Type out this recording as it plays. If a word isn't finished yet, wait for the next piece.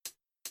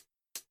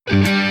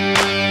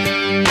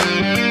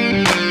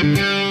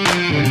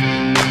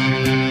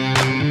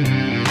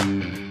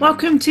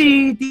Welcome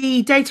to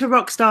the Data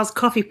Rockstars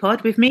Coffee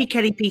Pod with me,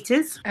 Kelly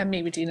Peters. And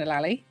me, Regina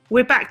Lally.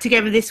 We're back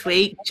together this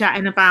week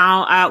chatting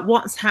about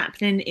what's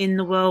happening in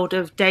the world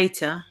of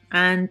data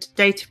and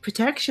data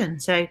protection.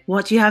 So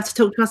what do you have to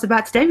talk to us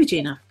about today,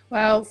 Regina?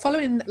 Well,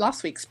 following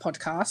last week's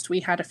podcast, we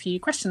had a few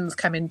questions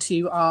come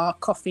into our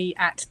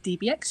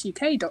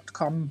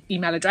coffee@dbxuk.com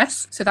email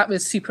address. So that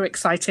was super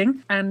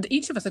exciting. And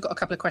each of us have got a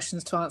couple of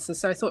questions to answer.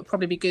 So I thought it'd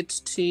probably be good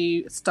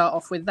to start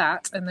off with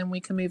that, and then we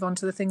can move on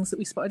to the things that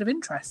we spotted of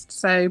interest.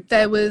 So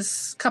there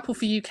was a couple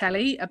for you,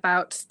 Kelly,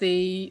 about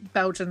the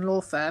Belgian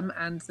law firm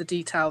and the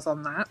details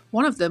on that.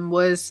 One of them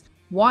was,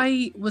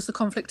 why was the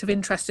conflict of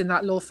interest in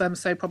that law firm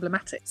so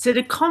problematic? So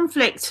the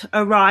conflict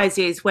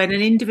arises when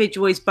an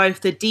individual is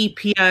both the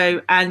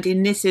DPO and,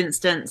 in this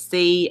instance,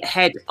 the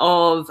head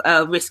of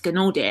risk and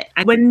audit.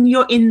 And when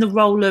you're in the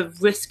role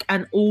of risk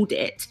and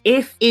audit,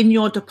 if in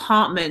your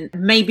department,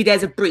 maybe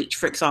there's a breach,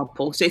 for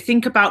example. So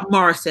think about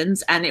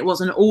Morrison's and it was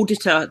an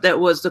auditor that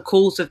was the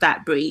cause of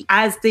that breach.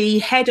 As the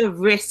head of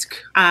risk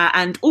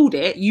and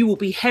audit, you will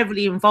be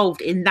heavily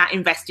involved in that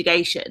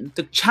investigation.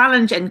 The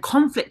challenge and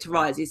conflict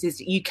arises is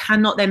you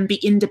cannot then be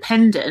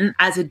independent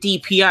as a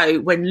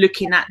DPO when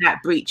looking at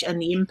that breach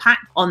and the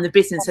impact on the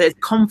business. So there's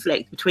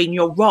conflict between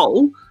your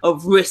role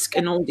of risk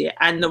and audit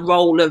and the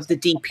role of the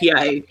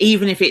DPO.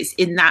 Even if it's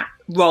in that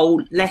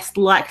role less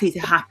likely to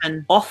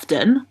happen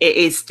often, it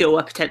is still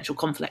a potential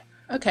conflict.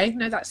 Okay,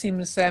 no, that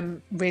seems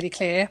really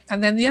clear.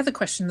 And then the other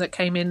question that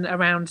came in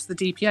around the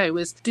DPO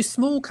was, do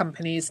small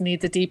companies need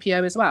the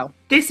DPO as well?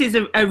 This is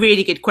a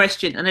really good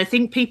question. And I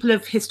think people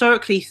have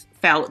historically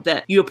felt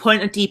that you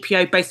appoint a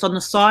DPO based on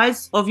the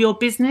size of your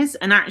business,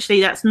 and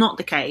actually that's not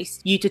the case.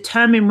 You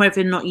determine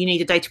whether or not you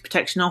need a data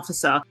protection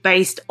officer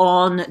based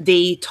on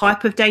the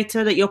type of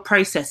data that you're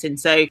processing.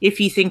 So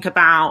if you think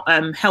about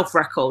health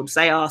records,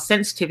 they are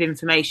sensitive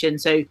information,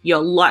 so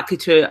you're likely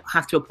to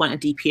have to appoint a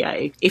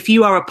DPO. If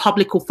you are a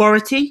public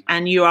authority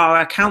and you are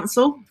a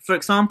council, for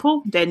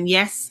example, then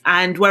yes.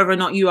 And whether or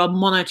not you are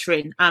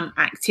monitoring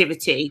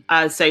activity,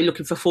 so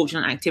looking for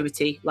fraudulent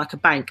activity like a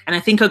bank. And I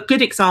think a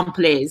good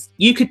example is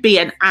you could be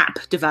an app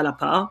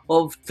developer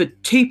for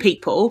two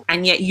people,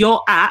 and yet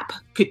your app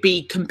could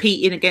be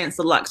competing against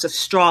the likes of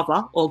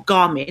Strava or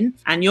Garmin,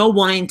 and you're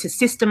wanting to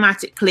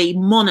systematically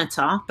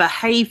monitor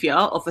behaviour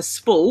of a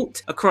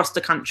sport across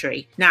the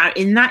country. Now,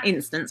 in that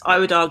instance, I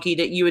would argue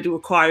that you would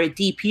require a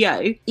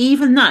DPO,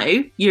 even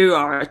though you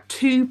are a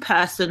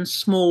two-person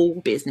small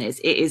business.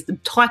 It is the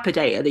type of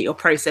data that you're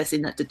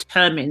processing that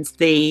determines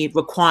the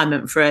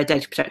requirement for a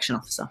data protection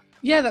officer.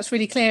 Yeah, that's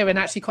really clear and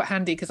actually quite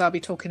handy, because I'll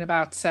be talking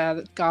about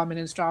Garmin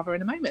and Strava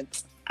in a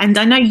moment. And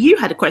I know you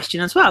had a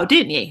question as well,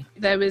 didn't you?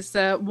 There was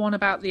one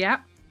about the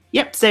app.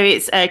 Yep. So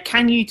it's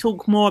can you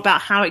talk more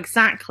about how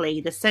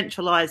exactly the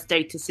centralised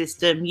data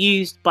system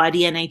used by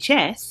the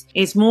NHS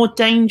is more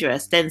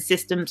dangerous than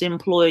systems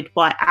employed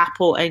by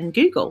Apple and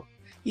Google?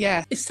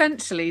 Yeah,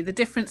 essentially the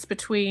difference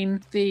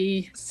between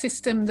the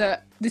system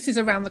this is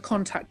around the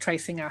contact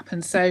tracing app.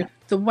 And so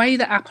the way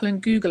that Apple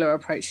and Google are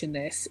approaching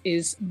this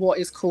is what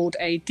is called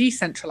a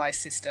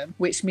decentralized system,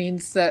 which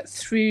means that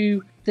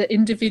through the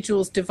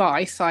individual's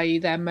device, i.e.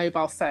 their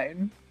mobile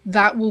phone,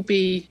 that will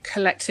be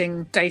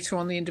collecting data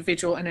on the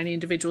individual and any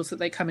individuals that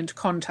they come into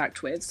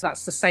contact with. So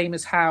that's the same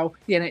as how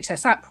the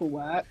NHS app will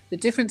work. The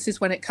difference is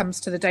when it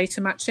comes to the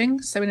data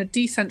matching. So in a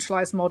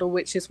decentralized model,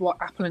 which is what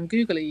Apple and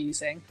Google are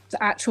using,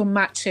 the actual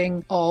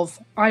matching of,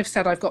 I've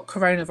said I've got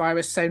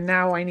coronavirus, so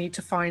now I need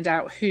to find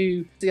out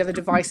who the other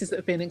devices that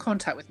have been in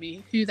contact with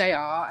me, who they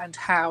are and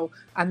how,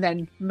 and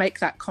then make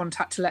that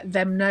contact to let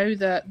them know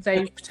that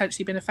they've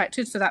potentially been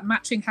affected. So that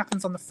matching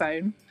happens on the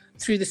phone.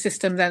 Through the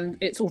system, then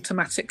it's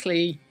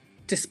automatically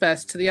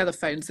dispersed to the other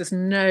phones. There's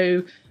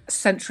no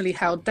centrally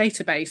held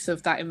database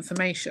of that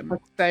information.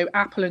 So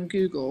Apple and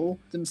Google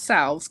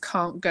themselves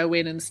can't go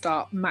in and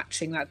start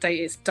matching that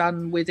data. It's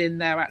done within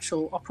their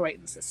actual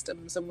operating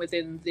systems and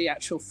within the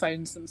actual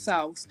phones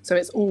themselves. So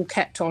it's all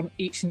kept on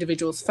each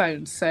individual's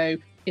phone. So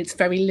it's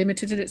very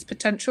limited in its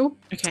potential.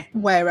 Okay.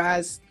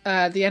 Whereas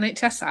the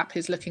NHS app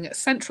is looking at a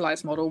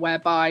centralised model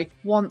whereby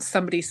once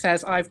somebody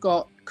says, I've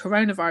got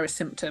coronavirus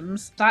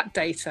symptoms, that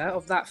data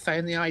of that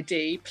phone, the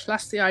ID,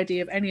 plus the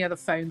ID of any other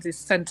phones is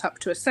sent up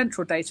to a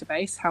central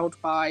database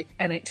held by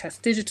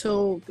NHS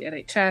Digital, the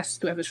NHS,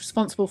 whoever's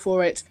responsible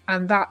for it.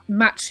 And that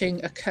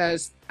matching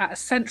occurs at a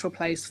central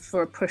place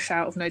for a push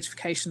out of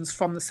notifications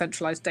from the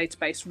centralised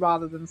database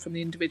rather than from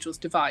the individual's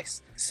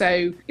device.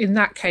 So in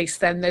that case,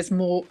 then there's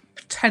more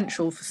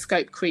potential for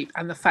scope creep,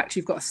 and the fact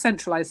you've got a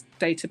centralised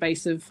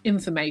database of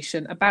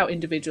information about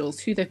individuals,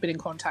 who they've been in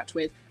contact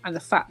with, and the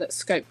fact that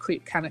scope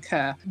creep can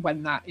occur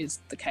when that is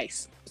the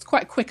case. It's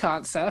quite a quick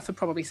answer for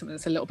probably something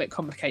that's a little bit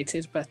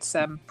complicated, but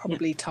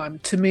probably time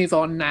to move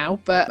on now.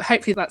 But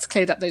hopefully that's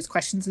cleared up those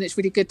questions, and it's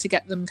really good to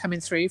get them coming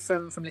through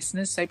from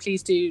listeners. So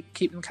please do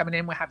keep them coming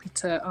in. We're happy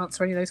to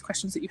answer any of those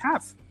questions that you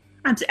have.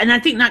 And I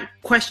think that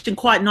question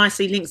quite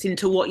nicely links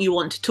into what you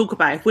want to talk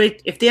about.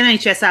 If the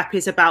NHS app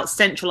is about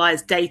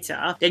centralised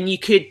data, then you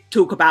could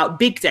talk about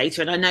big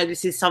data. And I know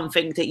this is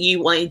something that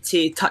you wanted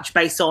to touch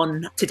base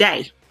on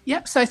today.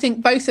 Yep. So I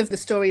think both of the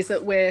stories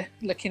that we're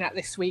looking at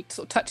this week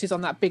sort of touches on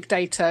that big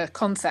data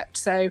concept.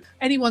 So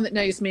anyone that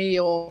knows me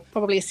or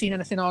probably has seen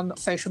anything on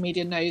social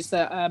media knows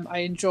that I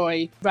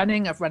enjoy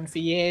running. I've run for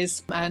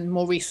years and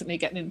more recently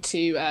getting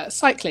into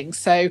cycling.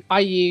 So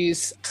I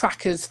use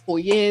trackers for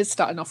years,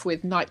 starting off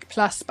with Nike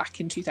Plus back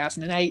in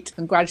 2008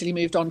 and gradually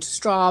moved on to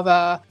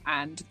Strava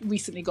and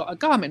recently got a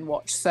Garmin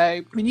watch. So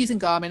I've been using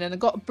Garmin and I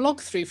got a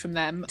blog through from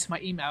them to my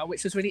email,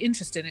 which was really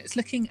interesting. It's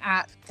looking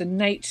at the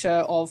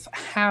nature of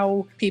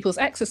how people's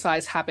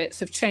exercise habits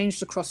have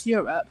changed across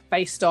Europe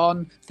based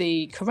on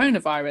the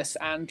coronavirus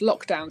and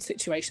lockdown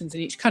situations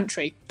in each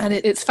country. And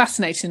it's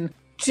fascinating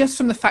just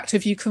from the fact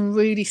of you can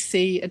really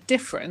see a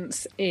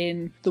difference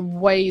in the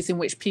ways in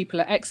which people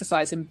are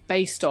exercising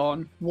based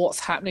on what's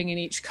happening in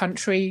each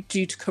country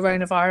due to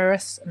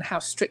coronavirus and how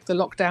strict the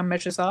lockdown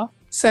measures are.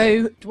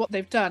 So what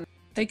they've done,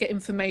 they get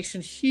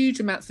information, huge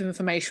amounts of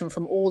information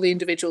from all the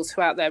individuals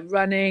who are out there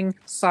running,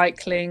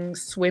 cycling,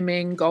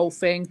 swimming,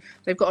 golfing.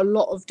 They've got a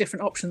lot of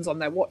different options on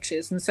their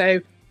watches. And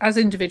so as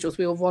individuals,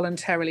 we will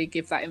voluntarily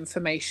give that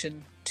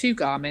information to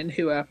Garmin,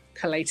 who are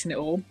collating it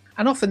all.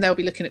 And often they'll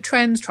be looking at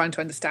trends, trying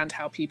to understand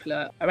how people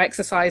are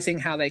exercising,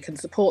 how they can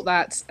support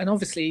that. And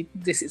obviously,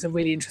 this is a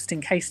really interesting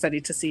case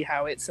study to see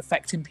how it's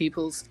affecting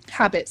people's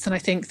habits. And I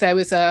think there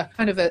was a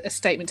kind of a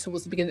statement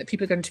towards the beginning that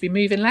people are going to be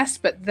moving less,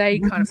 but they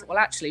kind of thought, well,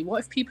 actually, what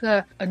if people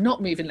are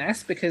not moving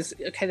less because,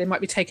 okay, they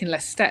might be taking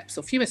less steps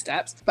or fewer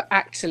steps, but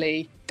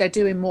actually they're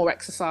doing more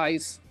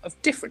exercise of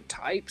different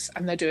types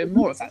and they're doing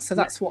more of that. So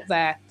that's what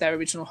their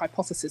original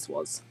hypothesis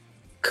was.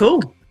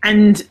 Cool.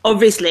 And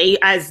obviously,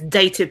 as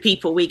data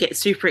people, we get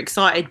super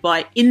excited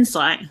by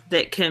insight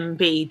that can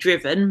be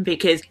driven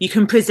because you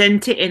can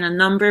present it in a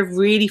number of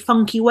really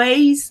funky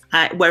ways,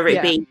 whether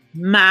it be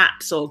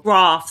maps or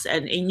graphs,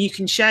 and you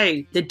can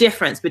show the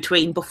difference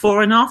between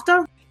before and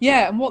after.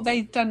 Yeah, and what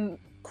they've done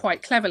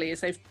quite cleverly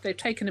is they've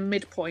taken a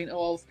midpoint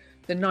of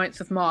the 9th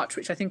of March,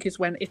 which I think is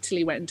when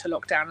Italy went into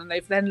lockdown. And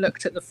they've then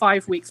looked at the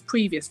 5 weeks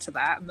previous to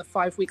that and the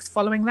 5 weeks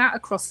following that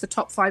across the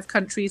top 5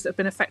 countries that have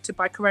been affected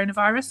by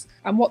coronavirus.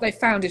 And what they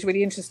found is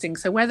really interesting.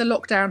 So where the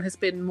lockdown has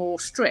been more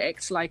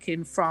strict, like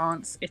in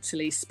France,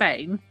 Italy,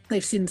 Spain,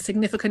 they've seen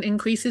significant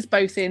increases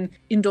both in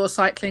indoor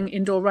cycling,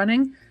 indoor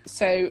running.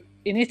 So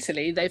in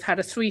Italy, they've had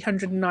a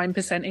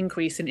 309%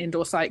 increase in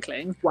indoor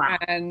cycling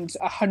and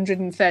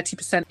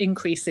 130%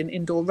 increase in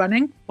indoor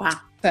running. Wow.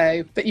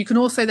 So, but you can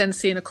also then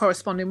see in a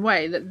corresponding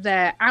way that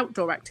their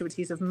outdoor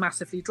activities have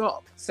massively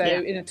dropped. So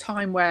in a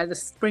time where the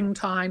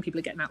springtime, people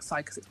are getting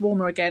outside because it's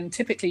warmer again,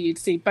 typically you'd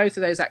see both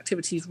of those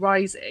activities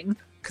rising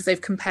because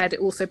they've compared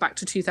it also back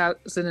to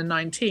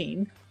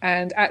 2019.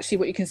 And actually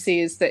what you can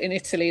see is that in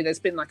Italy, there's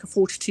been like a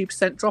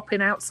 42% drop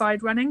in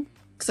outside running.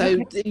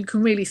 So you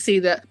can really see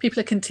that people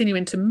are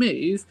continuing to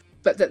move,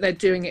 but that they're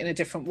doing it in a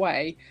different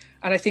way.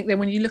 And I think then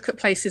when you look at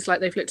places like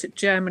they've looked at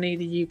Germany,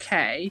 the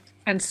UK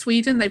and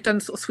Sweden, they've done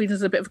sort of Sweden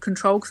as a bit of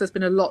control because there's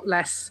been a lot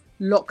less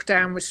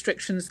lockdown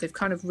restrictions. They've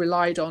kind of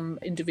relied on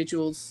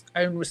individuals'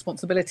 own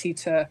responsibility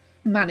to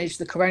manage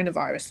the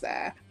coronavirus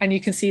there. And you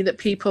can see that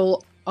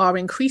people are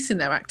increasing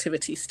their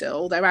activity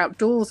still. They're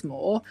outdoors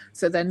more,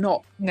 so they're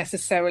not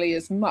necessarily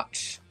as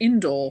much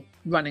indoor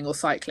running or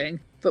cycling.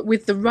 But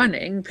with the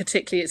running,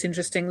 particularly, it's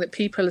interesting that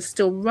people are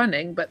still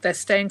running, but they're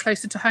staying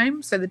closer to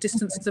home. So the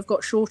distances have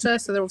got shorter.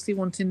 So they're obviously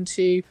wanting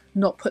to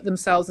not put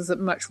themselves as at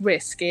much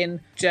risk in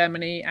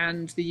Germany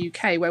and the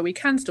UK, where we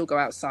can still go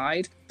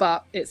outside,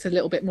 but it's a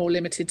little bit more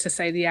limited to,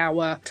 say, the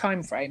hour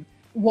time frame.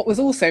 What was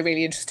also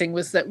really interesting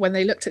was that when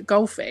they looked at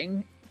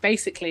golfing,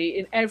 basically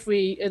in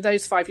every of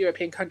those 5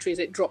 European countries,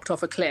 it dropped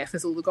off a cliff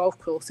as all the golf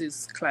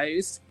courses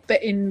closed.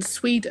 But in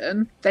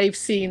Sweden, they've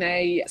seen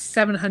a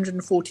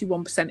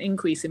 741%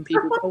 increase in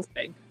people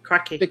golfing.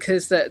 Cracky.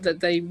 Because that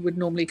they would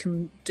normally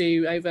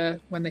do over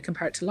when they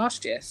compare it to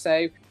last year.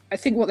 So I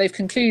think what they've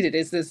concluded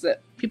is that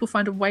people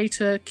find a way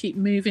to keep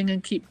moving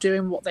and keep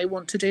doing what they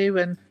want to do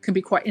and can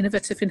be quite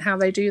innovative in how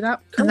they do that.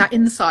 And that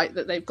insight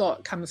that they've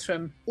got comes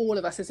from all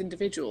of us as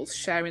individuals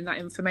sharing that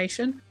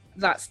information.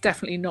 That's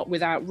definitely not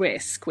without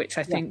risk, which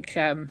I think...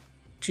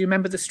 do you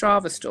remember the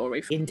Strava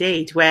story?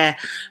 Indeed, where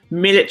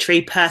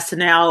military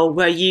personnel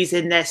were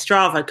using their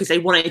Strava because they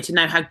wanted to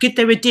know how good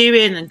they were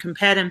doing and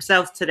compare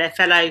themselves to their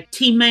fellow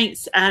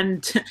teammates,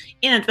 and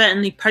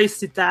inadvertently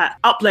posted that,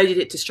 uploaded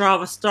it to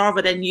Strava.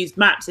 Strava then used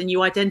maps, and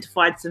you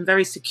identified some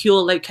very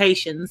secure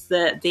locations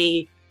that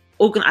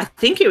I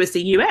think it was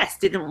the US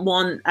didn't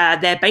want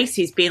their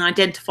bases being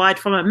identified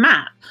from a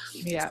map.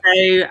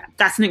 So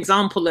that's an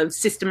example of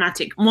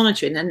systematic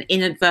monitoring and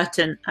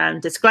inadvertent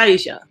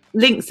disclosure.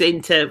 links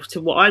into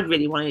what I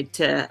really wanted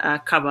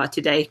to cover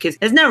today, because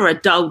there's never a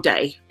dull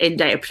day in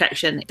data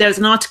protection. There was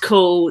an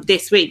article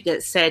this week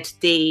that said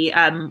the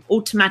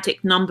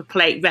automatic number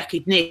plate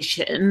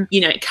recognition,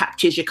 it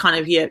captures your kind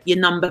of your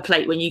number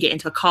plate when you get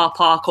into a car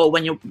park or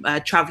when you're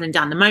traveling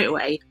down the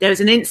motorway. There was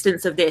an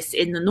instance of this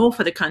in the north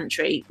of the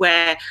country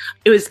where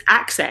it was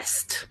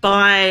accessed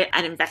by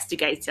an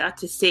investigator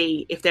to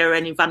see if there were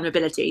any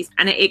vulnerabilities,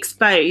 and it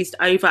exposed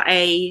over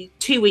a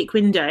 2-week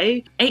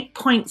window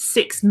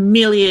 8.6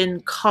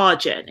 million car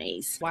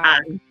journeys. Wow.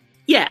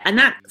 And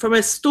that, from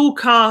a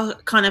stalker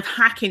kind of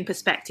hacking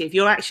perspective,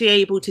 you're actually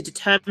able to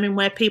determine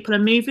where people are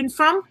moving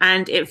from,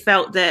 and it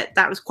felt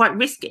that was quite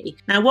risky.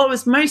 Now, what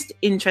was most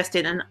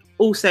interesting and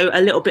also a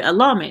little bit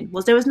alarming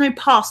was there was no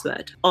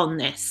password on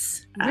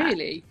this.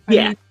 Really? I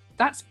mean,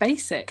 that's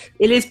basic.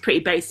 It is pretty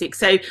basic.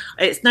 So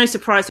it's no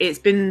surprise it's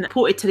been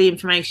reported to the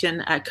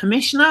Information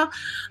Commissioner,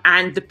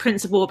 and the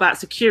principle about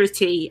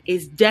security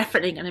is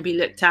definitely going to be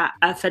looked at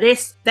for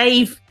this.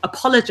 They've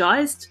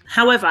apologised.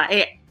 However,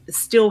 it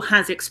still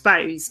has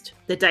exposed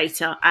the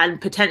data and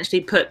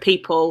potentially put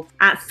people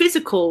at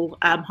physical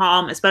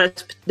harm, as well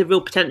as the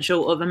real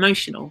potential of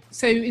emotional.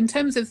 So in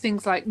terms of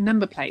things like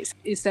number plates,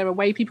 is there a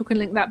way people can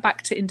link that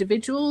back to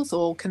individuals,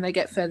 or can they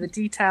get further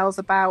details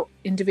about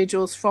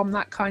individuals from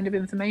that kind of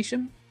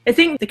information? I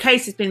think the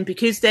case has been,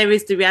 because there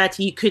is the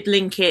reality you could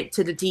link it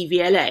to the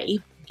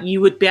DVLA, you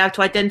would be able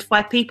to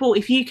identify people.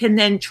 If you can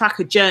then track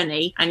a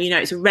journey and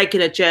it's a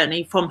regular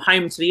journey from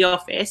home to the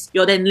office,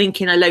 you're then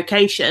linking a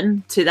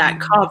location to that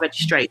car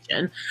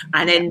registration,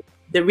 and then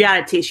the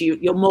reality is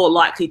you're more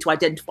likely to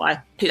identify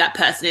who that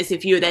person is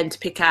if you were then to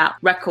pick out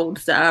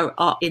records that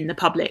are in the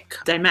public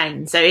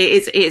domain. So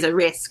it is a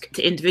risk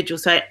to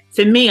individuals. So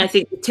for me, I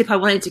think the tip I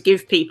wanted to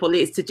give people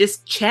is to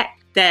just check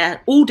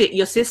audit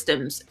your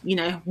systems.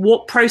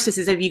 What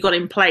processes have you got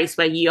in place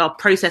where you are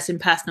processing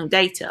personal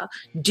data?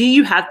 Do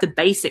you have the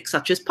basics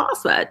such as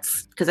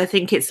passwords? Because I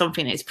think it's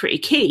something that's pretty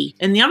key.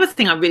 And the other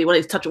thing I really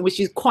wanted to touch on, which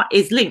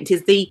is linked,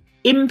 is the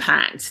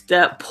impact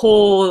that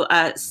poor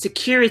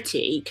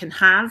security can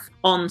have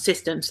on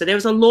systems. So there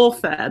was a law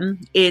firm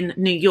in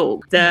New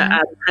York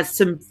that has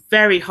some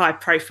very high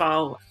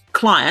profile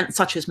clients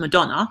such as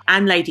Madonna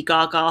and Lady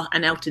Gaga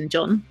and Elton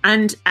John,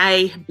 and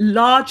a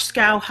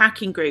large-scale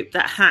hacking group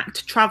that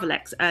hacked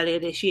Travelex earlier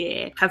this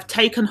year have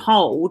taken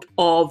hold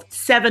of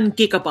 7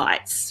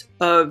 gigabytes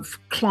of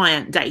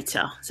client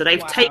data. So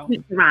they've taken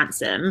it to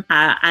ransom,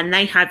 and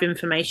they have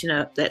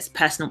information that's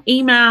personal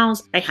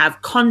emails, they have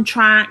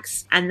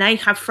contracts, and they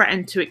have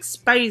threatened to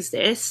expose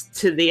this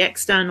to the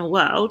external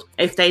world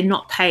if they're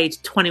not paid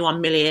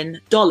 $21 million.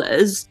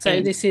 So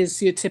this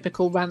is your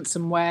typical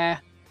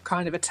ransomware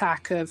kind of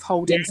attack of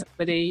holding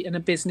somebody and a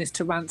business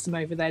to ransom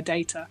over their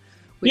data,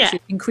 which is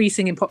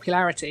increasing in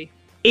popularity.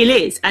 It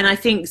is. And I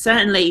think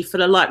certainly for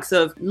the likes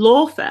of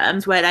law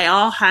firms where they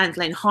are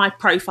handling high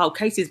profile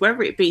cases,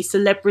 whether it be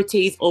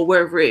celebrities or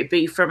whether it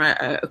be from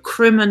a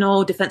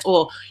criminal defense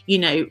or,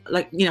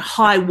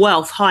 high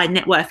wealth, high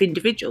net worth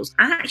individuals,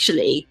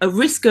 actually a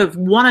risk of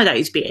one of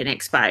those being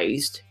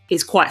exposed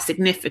is quite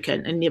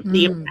significant, and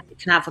the impact it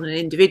can have on an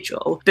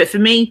individual. But for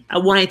me, I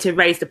wanted to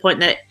raise the point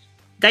that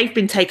they've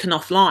been taken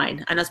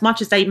offline, and as much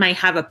as they may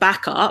have a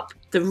backup,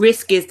 the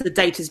risk is the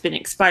data's been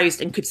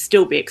exposed and could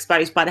still be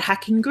exposed by the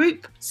hacking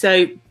group.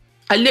 So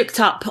I looked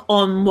up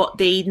on what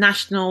the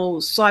National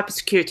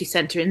Cybersecurity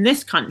Centre in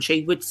this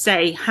country would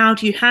say, how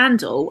do you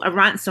handle a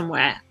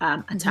ransomware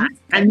attack?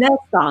 And their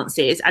stance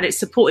is, and it's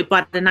supported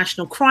by the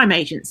National Crime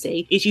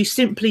Agency, is you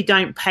simply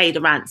don't pay the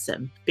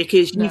ransom,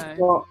 because you've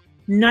got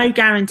no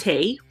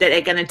guarantee that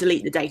they're going to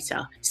delete the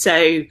data.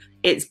 So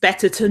it's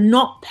better to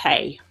not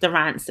pay the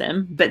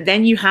ransom, but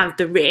then you have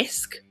the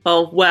risk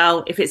of,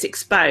 well, if it's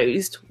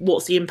exposed,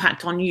 what's the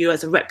impact on you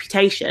as a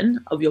reputation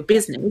of your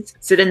business?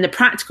 So then the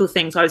practical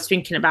things I was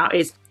thinking about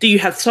is, do you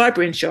have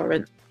cyber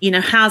insurance?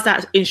 How's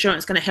that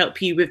insurance going to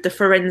help you with the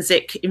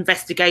forensic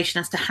investigation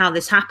as to how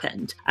this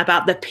happened,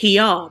 about the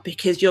PR,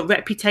 because your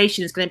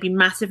reputation is going to be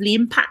massively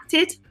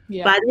impacted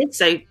by this.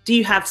 So do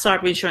you have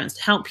cyber insurance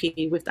to help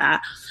you with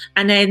that?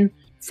 And then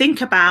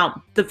think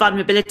about the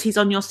vulnerabilities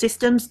on your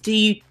systems. Do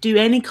you do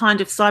any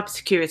kind of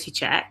cybersecurity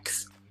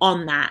checks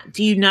on that?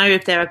 Do you know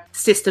if there are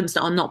systems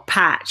that are not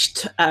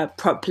patched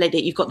properly,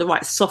 that you've got the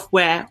right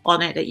software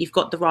on it, that you've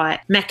got the right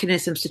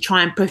mechanisms to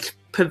try and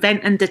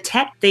prevent and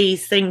detect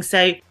these things?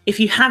 So if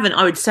you haven't,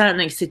 I would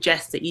certainly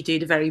suggest that you do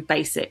the very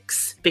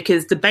basics,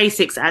 because the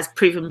basics, as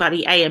proven by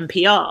the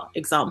AMPR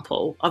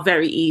example, are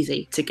very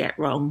easy to get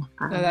wrong.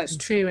 No, that's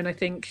true. And I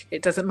think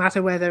it doesn't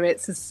matter whether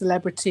it's a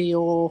celebrity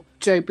or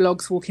Joe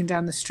Bloggs walking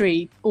down the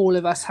street, all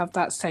of us have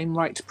that same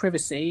right to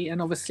privacy.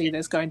 And obviously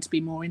there's going to be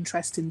more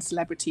interest in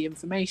celebrity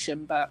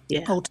information, but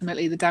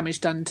ultimately the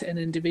damage done to an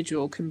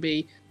individual can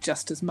be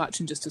just as much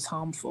and just as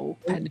harmful,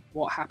 depending on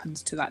what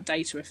happens to that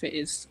data if it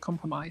is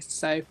compromised.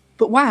 So,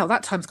 but wow,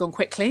 that time's gone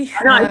quickly.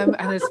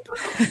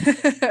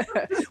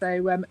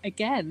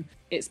 Again,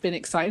 it's been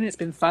exciting, it's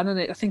been fun, and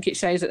I think it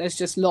shows that there's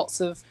just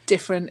lots of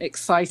different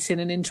exciting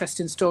and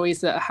interesting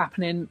stories that are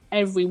happening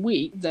every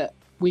week that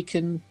we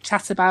can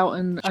chat about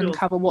and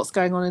uncover what's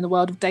going on in the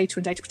world of data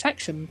and data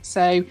protection.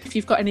 So if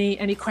you've got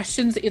any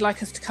questions that you'd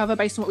like us to cover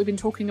based on what we've been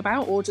talking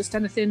about, or just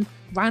anything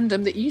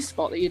random that you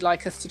spot that you'd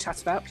like us to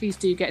chat about, please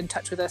do get in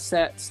touch with us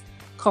at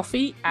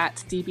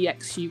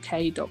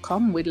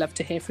coffee@dbxuk.com. We'd love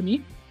to hear from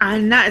you.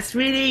 And that's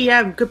really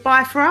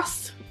goodbye for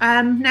us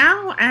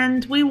now,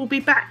 and we will be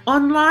back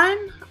online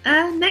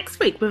next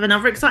week with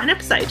another exciting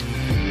episode.